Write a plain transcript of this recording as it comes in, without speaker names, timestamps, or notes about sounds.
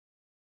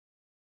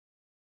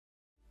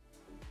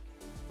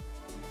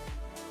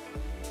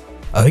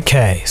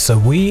Okay, so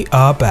we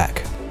are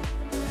back.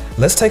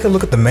 Let's take a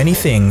look at the many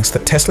things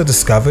that Tesla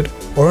discovered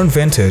or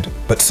invented,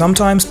 but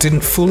sometimes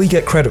didn't fully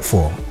get credit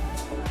for.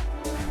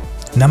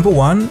 Number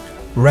 1.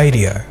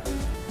 Radio.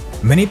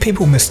 Many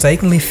people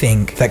mistakenly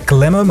think that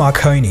Guglielmo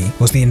Marconi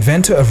was the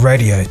inventor of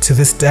radio to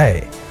this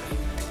day.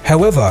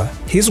 However,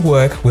 his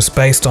work was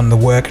based on the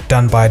work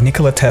done by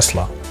Nikola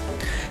Tesla.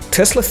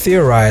 Tesla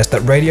theorized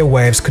that radio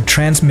waves could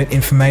transmit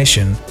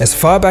information as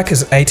far back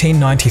as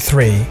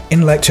 1893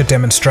 in lecture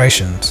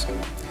demonstrations.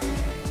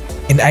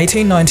 In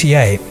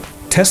 1898,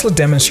 Tesla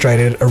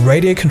demonstrated a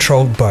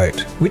radio-controlled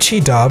boat, which he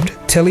dubbed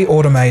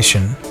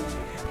teleautomation.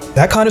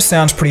 That kind of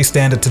sounds pretty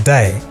standard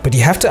today, but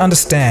you have to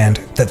understand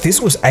that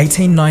this was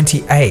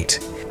 1898.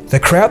 The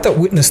crowd that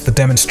witnessed the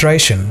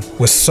demonstration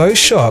was so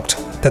shocked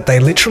that they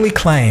literally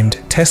claimed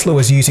Tesla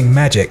was using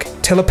magic,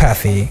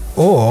 telepathy,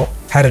 or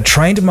had a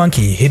trained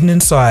monkey hidden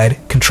inside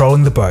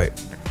controlling the boat.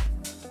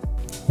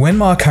 When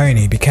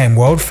Marconi became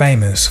world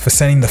famous for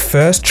sending the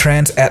first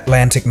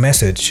transatlantic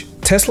message,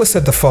 Tesla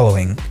said the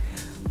following: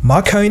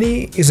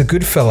 "Marconi is a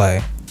good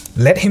fellow.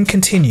 Let him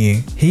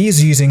continue. He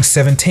is using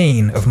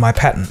 17 of my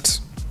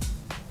patents."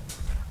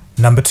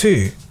 Number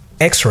 2.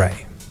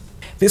 X-ray.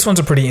 This one's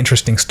a pretty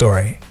interesting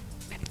story.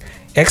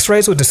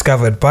 X-rays were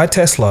discovered by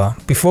Tesla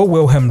before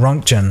Wilhelm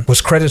Röntgen was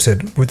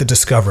credited with the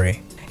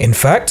discovery. In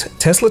fact,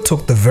 Tesla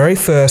took the very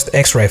first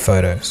X-ray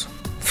photos.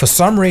 For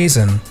some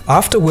reason,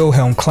 after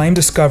Wilhelm claimed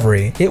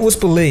discovery, it was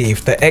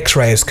believed that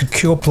X-rays could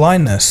cure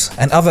blindness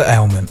and other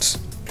ailments.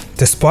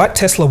 Despite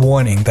Tesla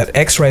warning that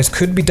X-rays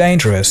could be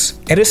dangerous,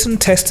 Edison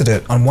tested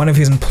it on one of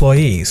his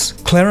employees,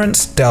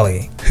 Clarence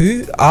Daly,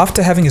 who,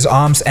 after having his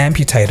arms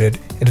amputated,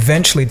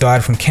 eventually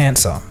died from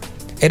cancer.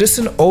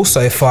 Edison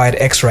also fired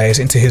X-rays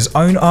into his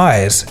own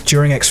eyes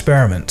during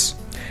experiments.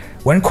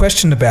 When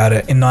questioned about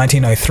it in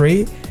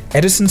 1903,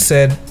 Edison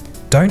said,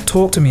 "Don't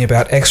talk to me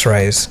about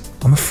X-rays,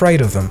 I'm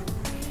afraid of them."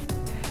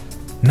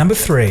 Number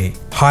 3.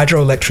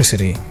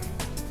 Hydroelectricity.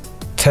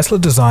 Tesla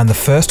designed the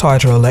first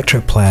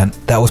hydroelectric plant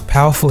that was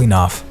powerful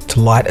enough to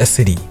light a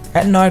city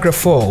at Niagara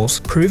Falls,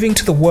 proving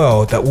to the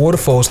world that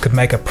waterfalls could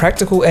make a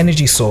practical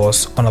energy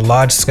source on a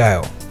large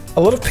scale.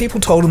 A lot of people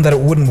told him that it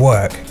wouldn't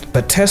work,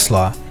 but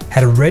Tesla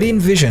had already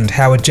envisioned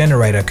how a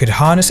generator could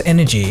harness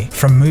energy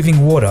from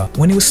moving water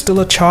when he was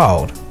still a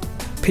child.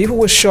 People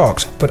were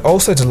shocked, but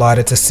also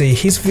delighted to see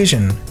his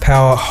vision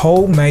power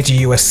whole major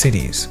US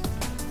cities.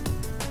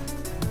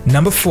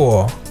 Number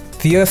 4.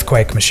 The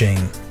earthquake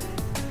machine.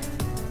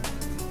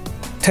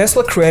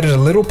 Tesla created a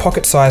little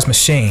pocket-sized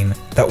machine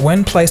that,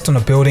 when placed on a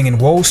building in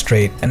Wall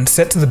Street and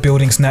set to the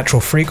building's natural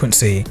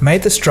frequency,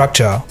 made the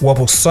structure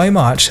wobble so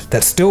much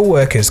that steel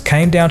workers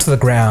came down to the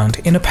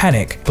ground in a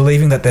panic,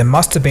 believing that there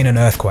must have been an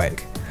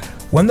earthquake.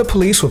 When the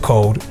police were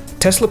called,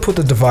 Tesla put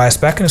the device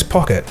back in his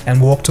pocket and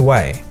walked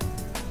away.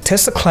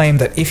 Tesla claimed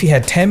that if he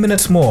had 10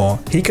 minutes more,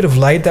 he could have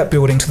laid that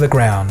building to the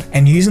ground,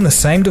 and using the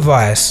same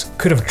device,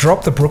 could have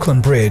dropped the Brooklyn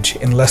Bridge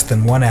in less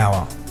than 1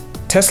 hour.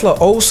 Tesla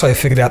also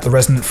figured out the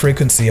resonant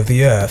frequency of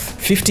the Earth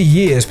 50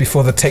 years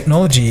before the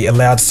technology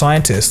allowed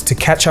scientists to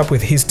catch up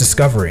with his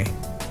discovery.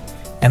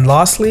 And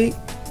lastly,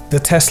 the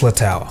Tesla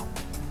Tower.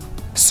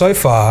 So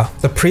far,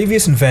 the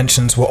previous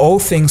inventions were all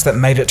things that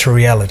made it to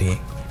reality,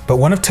 but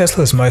one of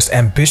Tesla's most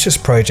ambitious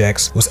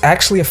projects was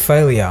actually a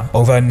failure,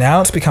 although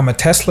now it's become a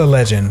Tesla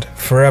legend,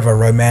 forever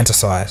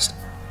romanticized.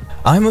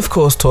 I'm of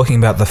course talking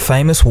about the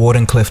famous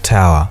Wardenclyffe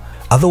Tower,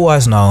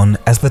 otherwise known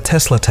as the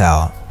Tesla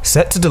Tower,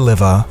 set to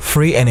deliver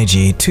free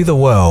energy to the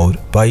world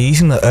by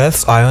using the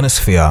Earth's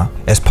ionosphere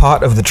as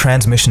part of the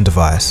transmission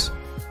device.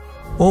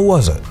 Or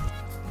was it?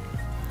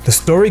 The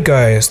story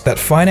goes that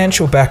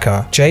financial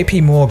backer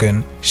J.P.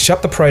 Morgan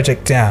shut the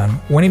project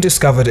down when he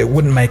discovered it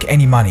wouldn't make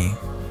any money.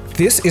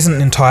 This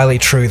isn't entirely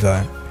true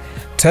though.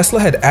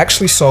 Tesla had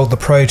actually sold the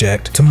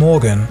project to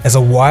Morgan as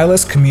a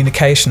wireless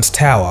communications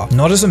tower,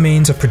 not as a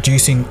means of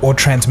producing or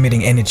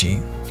transmitting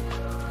energy.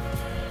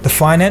 The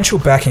financial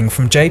backing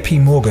from J.P.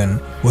 Morgan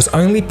was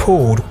only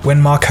pulled when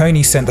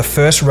Marconi sent the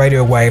first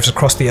radio waves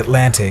across the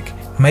Atlantic,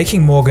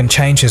 making Morgan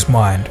change his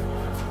mind.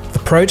 The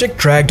project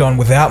dragged on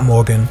without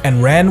Morgan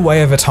and ran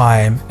way over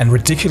time and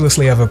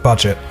ridiculously over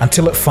budget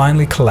until it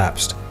finally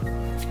collapsed.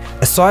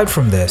 Aside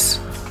from this,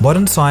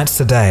 modern science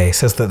today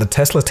says that the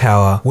Tesla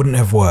Tower wouldn't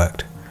have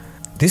worked.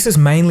 This is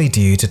mainly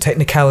due to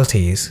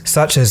technicalities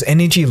such as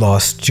energy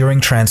loss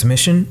during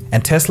transmission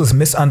and Tesla's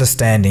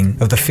misunderstanding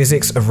of the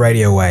physics of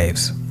radio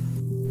waves.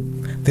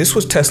 This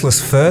was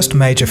Tesla's first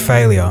major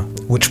failure,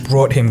 which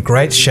brought him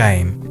great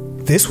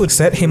shame. This would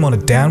set him on a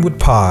downward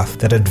path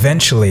that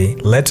eventually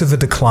led to the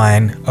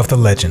decline of the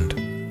legend.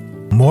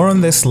 More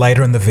on this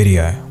later in the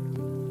video.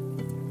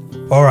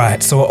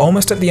 Alright, so we're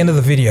almost at the end of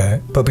the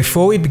video, but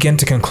before we begin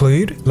to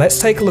conclude, let's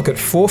take a look at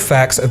 4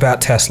 facts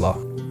about Tesla.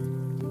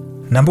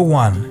 Number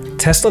 1.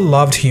 Tesla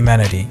loved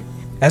humanity.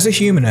 As a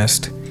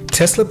humanist,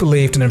 Tesla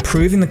believed in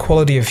improving the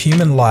quality of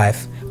human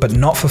life, but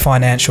not for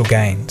financial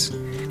gains.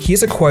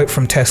 Here's a quote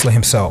from Tesla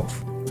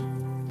himself.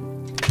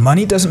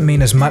 "Money doesn't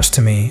mean as much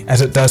to me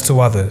as it does to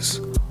others.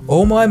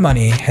 All my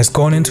money has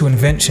gone into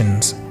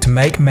inventions to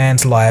make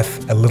man's life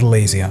a little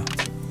easier."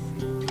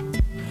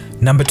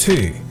 Number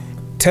 2.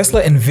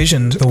 Tesla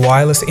envisioned the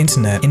wireless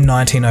internet in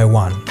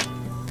 1901.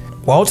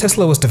 While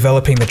Tesla was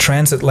developing the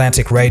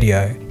transatlantic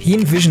radio, he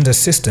envisioned a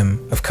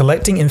system of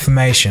collecting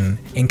information,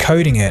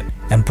 encoding it,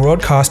 and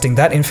broadcasting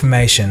that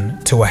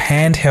information to a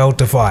handheld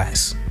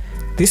device.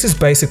 This is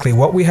basically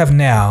what we have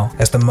now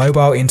as the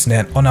mobile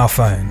internet on our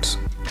phones.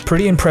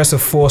 Pretty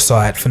impressive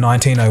foresight for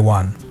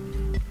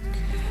 1901.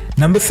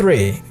 Number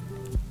 3.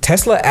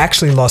 Tesla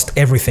actually lost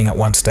everything at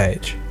one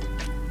stage.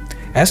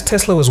 As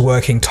Tesla was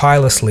working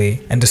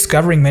tirelessly and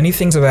discovering many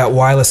things about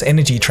wireless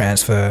energy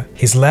transfer,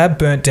 his lab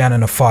burnt down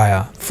in a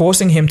fire,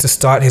 forcing him to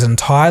start his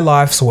entire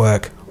life's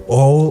work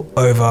all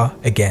over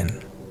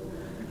again.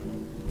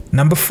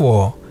 Number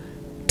 4.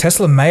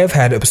 Tesla may have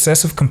had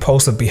obsessive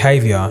compulsive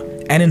behavior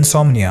and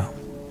insomnia.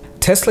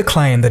 Tesla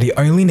claimed that he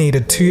only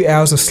needed 2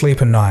 hours of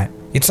sleep a night.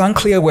 It's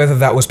unclear whether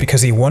that was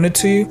because he wanted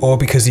to or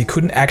because he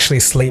couldn't actually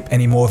sleep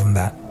any more than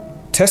that.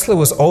 Tesla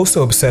was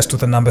also obsessed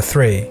with the number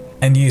 3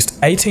 and used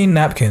 18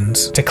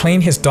 napkins to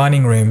clean his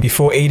dining room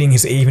before eating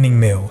his evening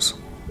meals.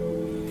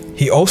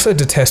 He also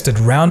detested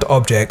round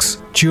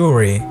objects,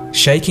 jewelry,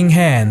 shaking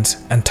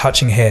hands, and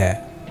touching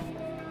hair.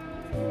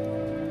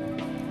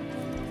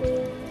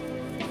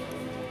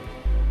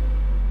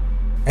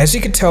 As you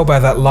could tell by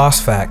that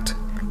last fact,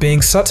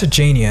 being such a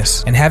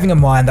genius and having a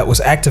mind that was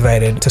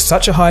activated to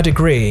such a high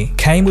degree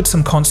came with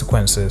some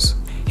consequences.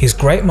 His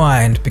great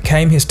mind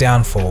became his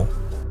downfall.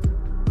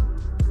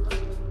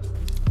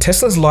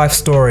 Tesla's life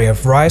story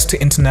of rise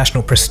to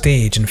international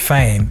prestige and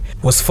fame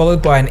was followed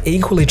by an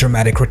equally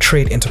dramatic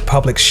retreat into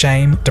public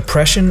shame,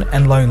 depression,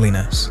 and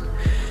loneliness.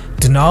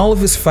 Denial of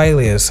his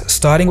failures,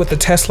 starting with the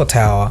Tesla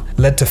Tower,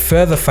 led to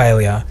further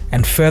failure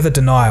and further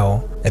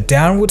denial, a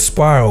downward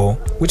spiral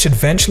which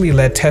eventually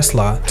led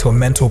Tesla to a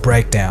mental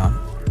breakdown.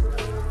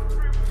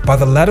 By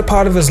the latter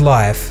part of his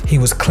life, he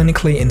was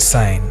clinically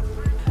insane.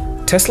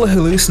 Tesla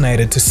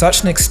hallucinated to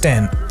such an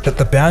extent that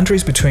the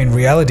boundaries between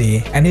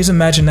reality and his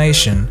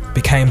imagination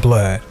became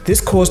blurred.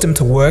 This caused him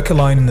to work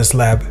alone in his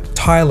lab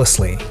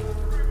tirelessly.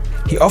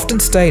 He often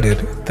stated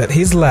that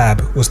his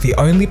lab was the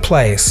only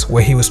place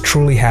where he was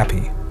truly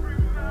happy.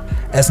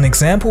 As an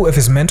example of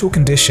his mental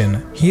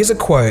condition, here's a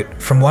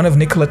quote from one of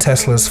Nikola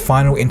Tesla's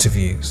final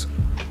interviews.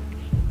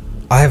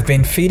 "I have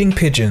been feeding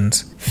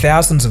pigeons,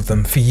 thousands of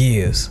them, for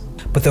years.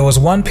 But there was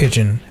one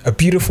pigeon, a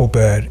beautiful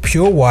bird,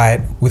 pure white,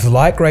 with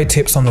light grey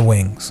tips on the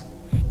wings.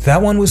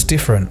 That one was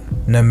different.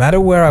 No matter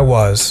where I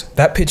was,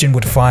 that pigeon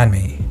would find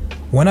me.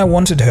 When I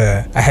wanted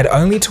her, I had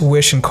only to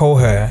wish and call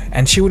her,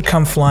 and she would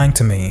come flying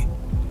to me.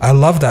 I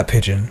loved that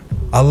pigeon.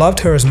 I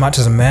loved her as much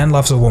as a man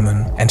loves a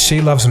woman, and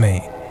she loves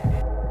me.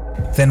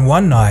 Then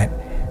one night,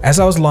 as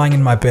I was lying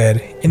in my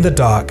bed, in the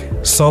dark,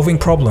 solving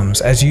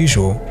problems as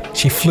usual,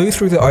 she flew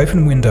through the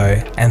open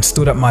window and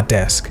stood at my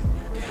desk.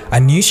 I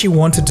knew she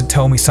wanted to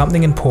tell me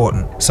something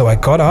important, so I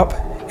got up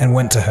and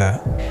went to her.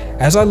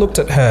 As I looked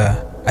at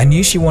her, I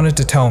knew she wanted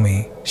to tell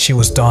me she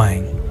was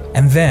dying.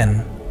 And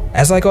then,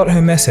 as I got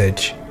her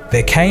message,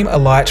 there came a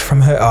light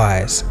from her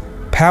eyes,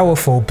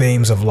 powerful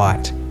beams of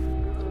light."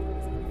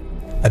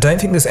 I don't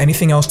think there's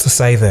anything else to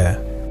say there.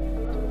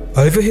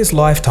 Over his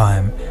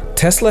lifetime,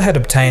 Tesla had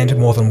obtained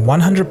more than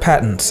 100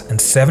 patents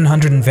and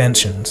 700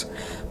 inventions,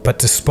 but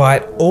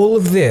despite all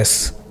of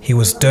this, he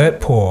was dirt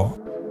poor.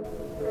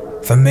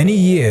 For many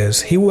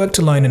years, he worked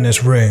alone in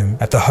his room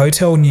at the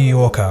Hotel New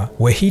Yorker,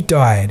 where he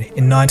died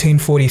in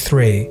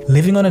 1943,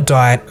 living on a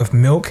diet of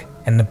milk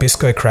and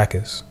Nabisco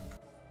crackers.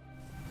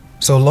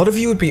 So a lot of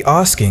you would be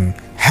asking,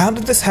 how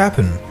did this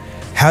happen?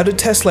 How did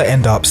Tesla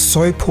end up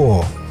so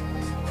poor?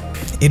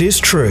 It is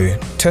true,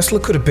 Tesla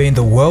could have been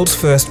the world's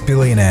first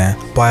billionaire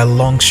by a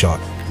long shot,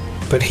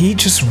 but he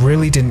just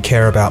really didn't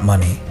care about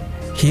money.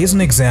 Here's an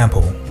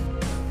example.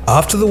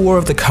 After the War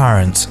of the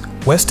Currents,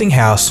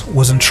 Westinghouse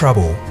was in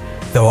trouble.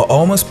 They were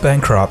almost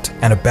bankrupt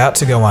and about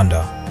to go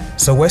under.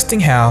 So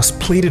Westinghouse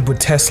pleaded with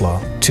Tesla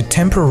to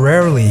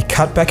temporarily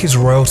cut back his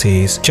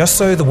royalties just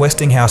so the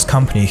Westinghouse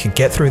company could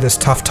get through this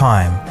tough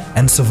time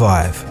and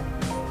survive.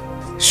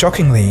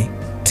 Shockingly,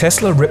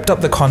 Tesla ripped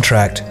up the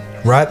contract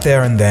right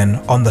there and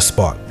then on the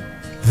spot.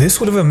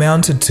 This would have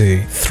amounted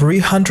to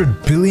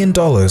 $300 billion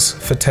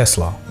for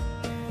Tesla.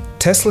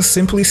 Tesla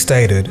simply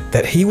stated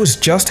that he was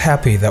just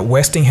happy that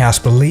Westinghouse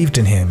believed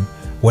in him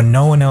when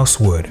no one else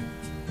would.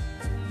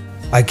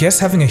 I guess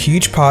having a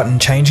huge part in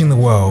changing the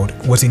world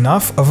was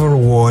enough of a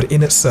reward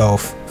in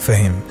itself for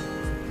him.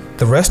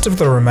 The rest of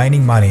the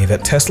remaining money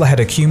that Tesla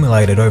had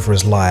accumulated over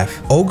his life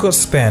all got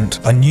spent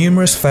on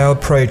numerous failed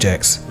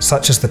projects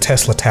such as the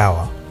Tesla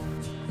Tower.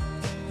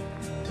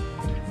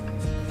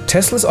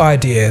 Tesla's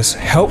ideas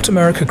helped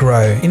America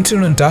grow into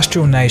an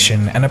industrial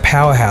nation and a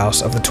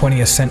powerhouse of the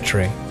 20th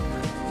century.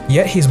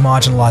 Yet his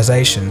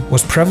marginalization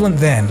was prevalent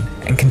then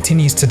and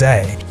continues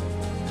today.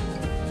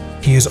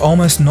 He is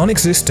almost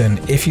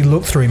non-existent if you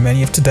look through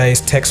many of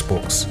today's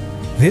textbooks.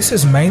 This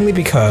is mainly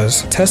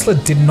because Tesla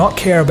did not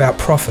care about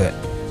profit,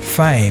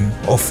 fame,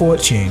 or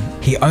fortune.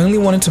 He only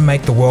wanted to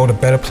make the world a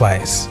better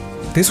place.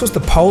 This was the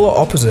polar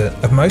opposite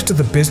of most of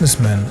the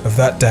businessmen of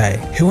that day,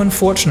 who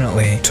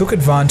unfortunately took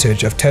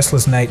advantage of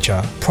Tesla's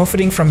nature,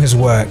 profiting from his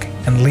work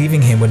and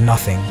leaving him with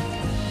nothing.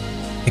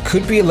 It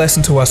could be a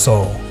lesson to us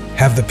all.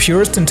 Have the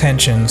purest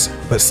intentions,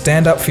 but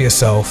stand up for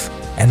yourself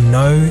and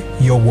know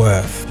your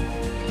worth.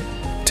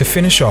 To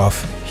finish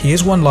off,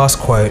 here's one last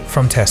quote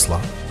from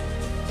Tesla.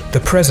 "The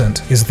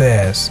present is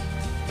theirs.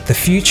 The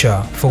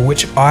future for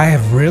which I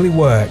have really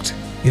worked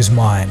is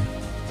mine."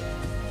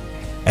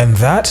 And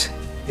that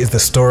is the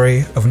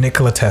story of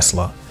Nikola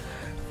Tesla.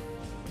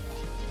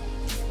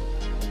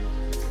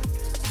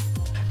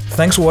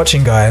 Thanks for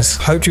watching, guys.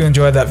 Hope you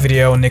enjoyed that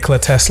video on Nikola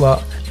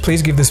Tesla.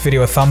 Please give this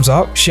video a thumbs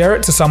up, share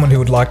it to someone who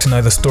would like to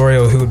know the story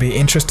or who would be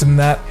interested in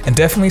that, and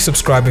definitely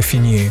subscribe if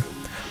you're new.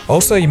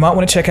 Also, you might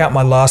want to check out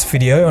my last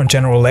video on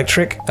General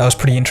Electric. That was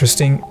pretty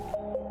interesting.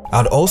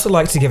 I'd also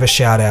like to give a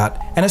shout out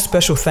and a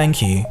special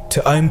thank you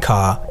to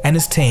Omkar and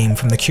his team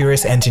from The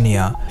Curious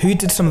Engineer, who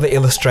did some of the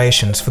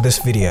illustrations for this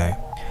video.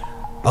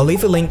 I'll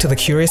leave a link to the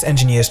Curious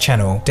Engineer's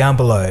channel down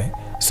below,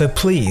 so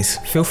please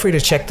feel free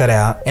to check that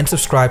out and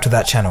subscribe to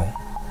that channel.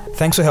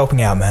 Thanks for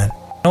helping out, man.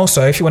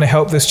 Also, if you want to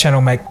help this channel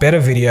make better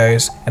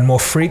videos and more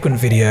frequent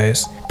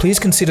videos, please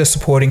consider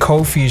supporting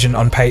ColdFusion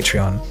on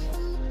Patreon.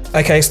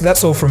 Okay, so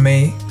that's all from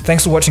me.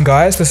 Thanks for watching,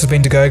 guys. This has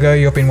been Dagogo.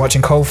 You've been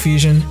watching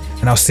ColdFusion,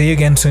 and I'll see you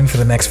again soon for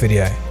the next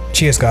video.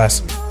 Cheers,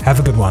 guys. Have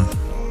a good one.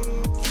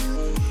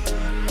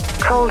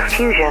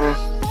 ColdFusion.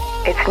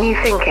 It's new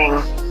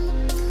thinking.